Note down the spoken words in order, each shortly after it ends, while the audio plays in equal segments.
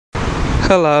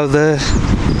Hello there.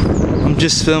 I'm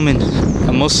just filming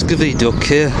a Muscovy duck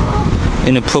here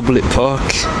in a public park,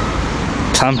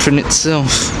 pampering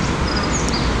itself.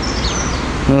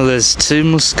 Well, there's two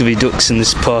Muscovy ducks in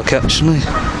this park actually,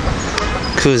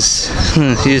 because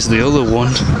here's the other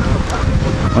one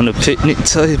on a picnic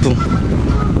table.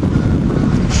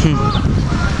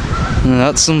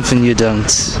 That's something you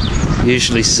don't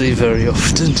usually see very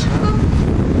often.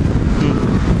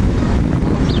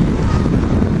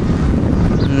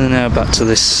 And now back to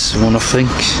this one, I think.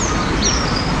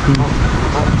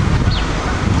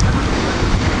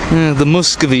 The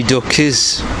Muscovy duck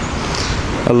is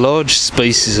a large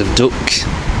species of duck.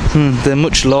 They're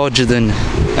much larger than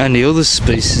any other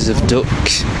species of duck.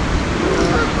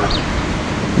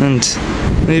 And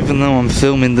even though I'm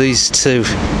filming these two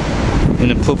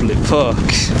in a public park,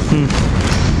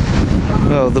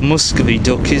 well, the Muscovy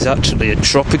duck is actually a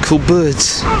tropical bird.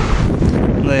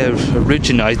 They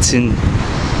originate in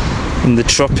the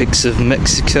tropics of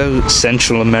Mexico,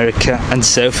 Central America and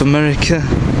South America.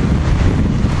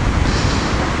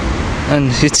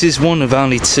 And it is one of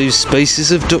only two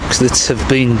species of duck that have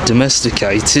been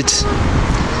domesticated.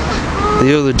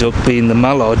 The other duck being the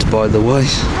mallard, by the way.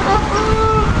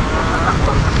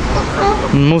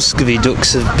 Muscovy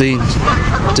ducks have been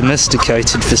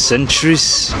domesticated for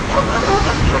centuries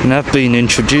and have been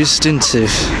introduced into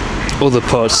other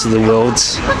parts of the world,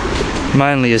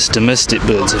 mainly as domestic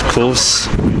birds, of course.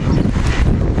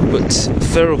 But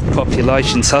feral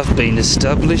populations have been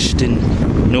established in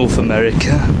North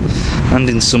America and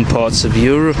in some parts of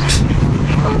Europe.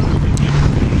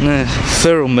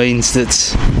 Feral means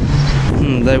that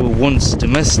they were once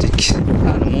domestic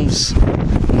animals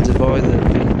and have either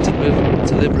been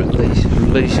deliberately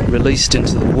released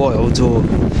into the wild or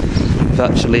have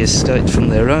actually escaped from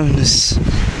their owners.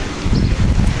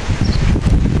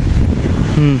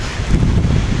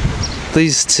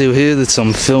 These two here that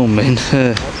I'm filming,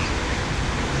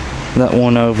 that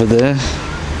one over there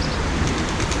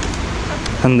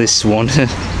and this one,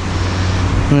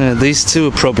 these two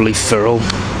are probably feral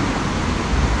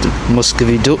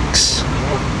Muscovy ducks.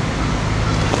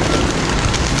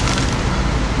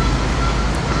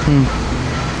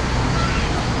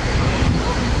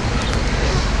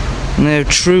 Now,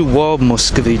 true wild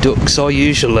Muscovy ducks are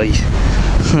usually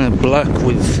black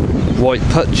with white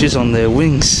patches on their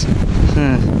wings,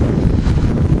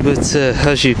 but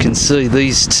as you can see,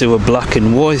 these two are black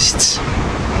and white.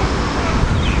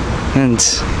 And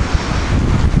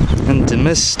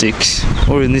domestic,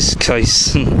 or in this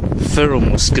case feral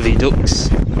Muscovy ducks,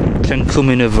 can come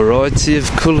in a variety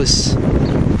of colours,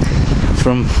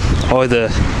 from either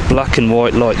black and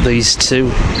white like these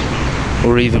two,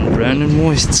 or even brown and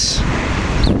white.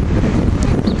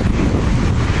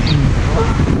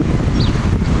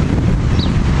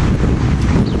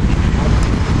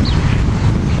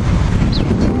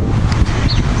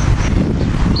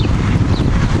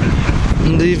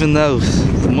 And even though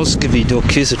the Muscovy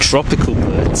duck is a tropical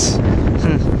bird,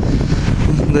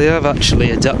 they have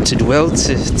actually adapted well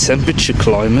to temperature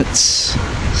climates.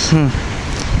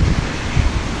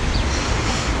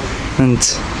 And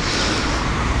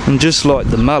just like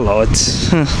the mallard,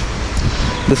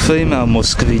 the female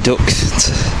Muscovy duck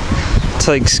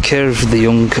takes care of the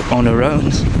young on her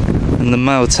own, and the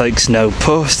male takes no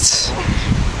part.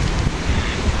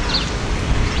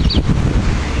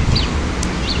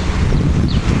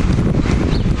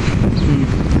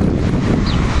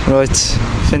 Right,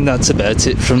 I think that's about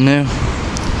it from now.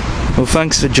 Well,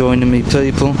 thanks for joining me,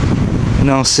 people,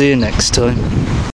 and I'll see you next time.